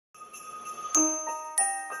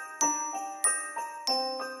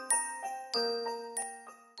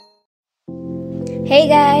Hey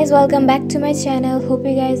guys, welcome back to my channel. Hope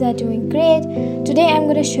you guys are doing great. Today I'm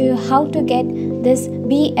going to show you how to get this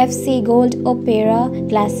BFC Gold Opera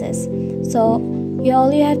glasses. So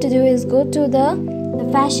all you have to do is go to the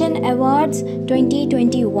Fashion Awards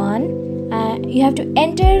 2021. You have to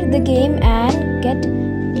enter the game and get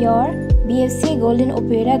your BFC Golden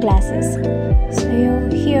Opera glasses. So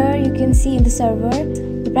here you can see in the server,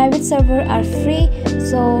 the private server are free.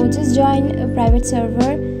 So just join a private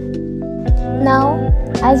server. Now,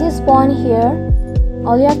 as you spawn here,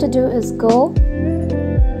 all you have to do is go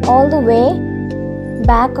all the way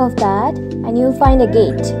back of that and you'll find a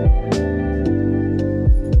gate.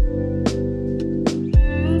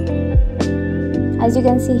 As you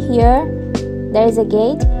can see here, there is a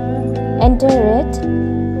gate. Enter it.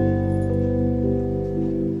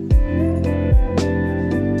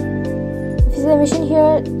 If you see the mission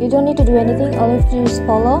here, you don't need to do anything. All you have to do is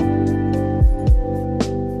follow.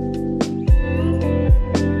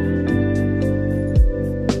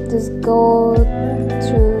 Just go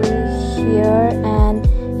through here and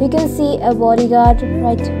you can see a bodyguard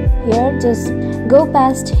right here. Just go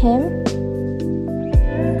past him.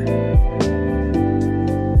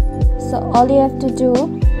 So all you have to do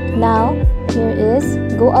now here is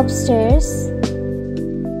go upstairs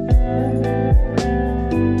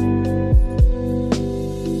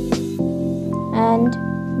and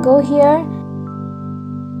go here.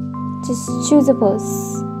 Just choose a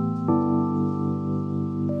pose.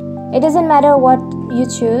 It doesn't matter what you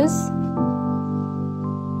choose.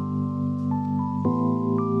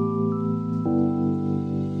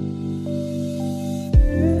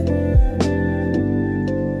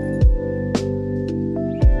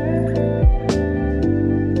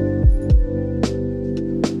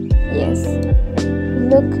 Yes.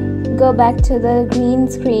 Look, go back to the green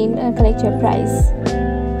screen and collect your prize.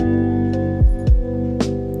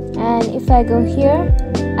 And if I go here,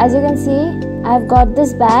 as you can see, I've got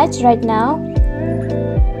this badge right now,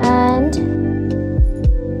 and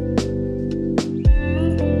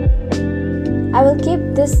I will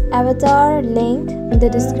keep this avatar link in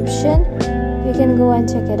the description. You can go and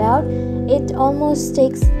check it out. It almost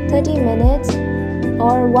takes 30 minutes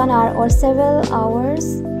or 1 hour or several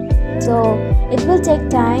hours, so it will take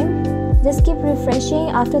time. Just keep refreshing.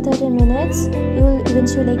 After 30 minutes you will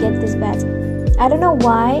eventually get this badge. I don't know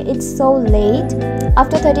why it's so late.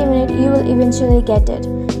 After 30 minutes you will eventually get it.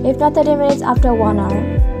 If not 30 minutes, after 1 hour.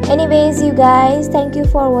 Anyways, you guys, thank you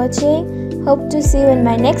for watching. Hope to see you in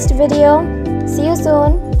my next video. See you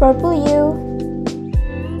soon. Purple you.